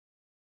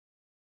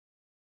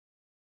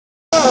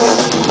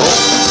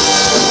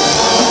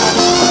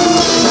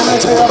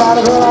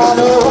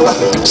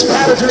She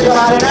had a drink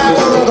about an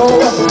hour ago,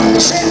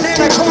 sitting in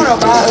the corner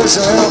by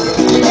herself,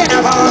 in a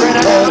bar in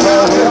a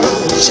neighborhood.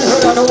 She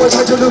heard a noise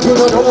had to look through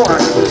the door,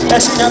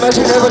 and she never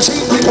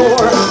seen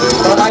before.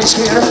 A light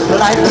skin,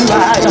 light blue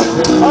eyes,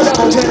 a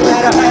double chin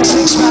and a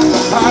plastic smile,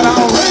 and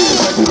I'll raise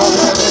it for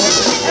her.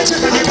 And she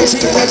can never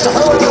see next to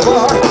her in the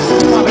bar.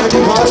 My baby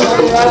was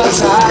running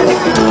outside,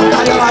 and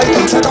I like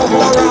to no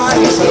more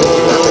rides.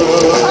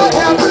 I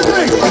have to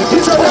drink,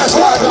 he's a best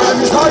life,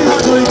 I'm just how you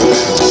drink.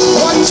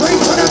 One drink,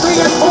 2 to 3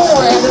 and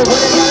 4, and then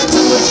when it got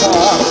into his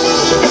car,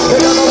 they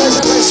don't know where's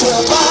the place to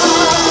buy.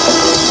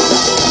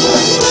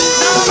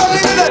 Now I'm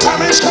believing the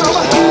time is come.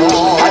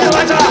 I'd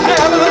like to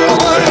have a little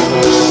money.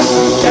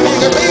 If you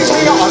can please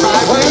me on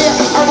my way,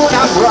 I will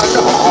not run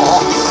the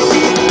hall.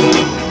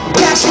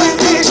 That's when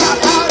things got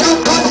out of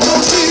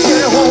control. She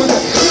didn't hold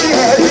it. He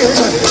had his,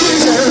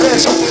 she's in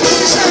this.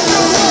 He said,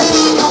 no,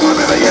 I'm a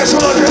baby, yes,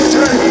 I'm a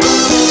drink.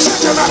 Shut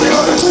your mouth, you're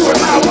gonna do it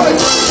my way.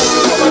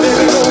 Come on,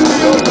 baby, go do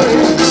your thing.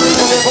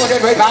 Before they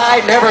break,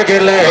 I never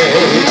get laid.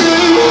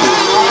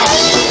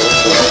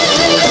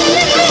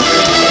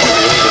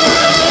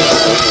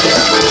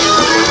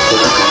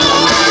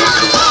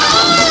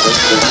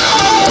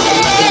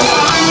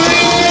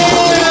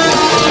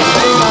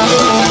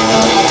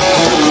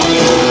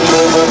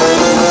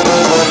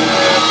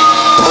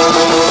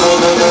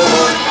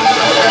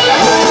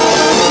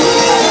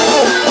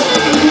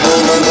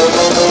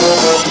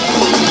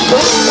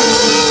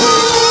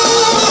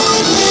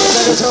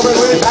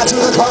 Back to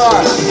the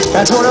car,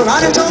 that's what I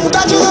ran and told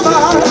back to the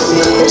bar.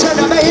 He said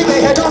to me,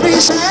 baby, don't be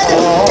sad.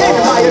 In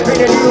my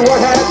opinion, you were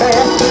had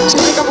bad. She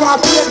think I'm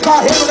rocked in,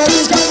 caught him, and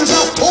he's got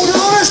himself holding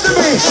the rest of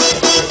me.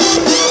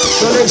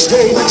 The next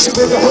day, she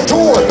went to her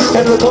door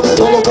and looked up the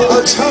door of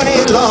her attorney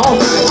law.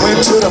 Went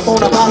to the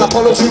phone about a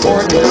policy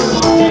court,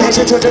 and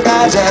she took the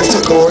guy's ass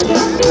to court.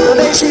 The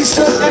day she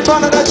stood in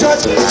front of the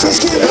judge, she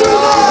screamed,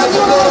 "Oh,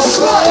 you little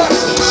slut!"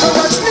 The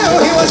judge knew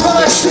he was full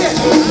of shit.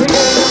 He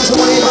gave him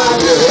 25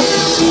 years.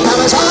 Now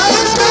his heart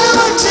is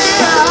melting.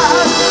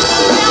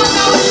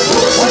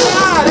 When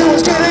he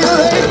was getting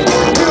late,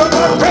 he was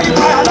going to break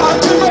by a lot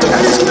to me,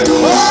 and he's going to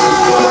go.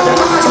 And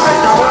I was right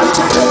now, I'm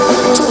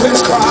to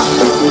his car.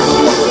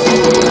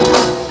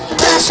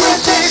 That's when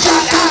things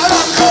got out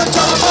of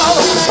control.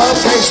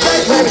 Okay,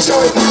 straight, let me show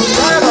you.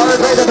 I'm on a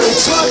great big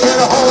truck in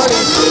a horny.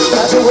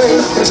 That's the way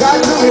it's got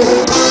to be.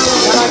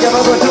 And I give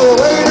up and do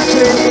away the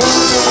king.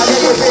 I think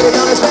we're getting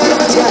on his bed of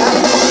his guy.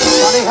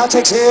 Funny how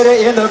takes it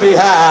in the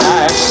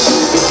behind.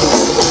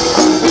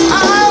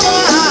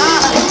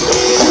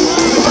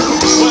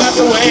 Well, that's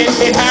the way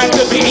it had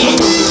to be.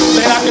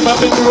 They locked him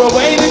up and threw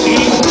away the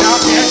key. Now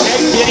can't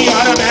take pity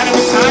on a man of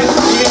his time.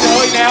 You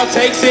know he now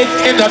takes it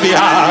in the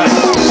behind.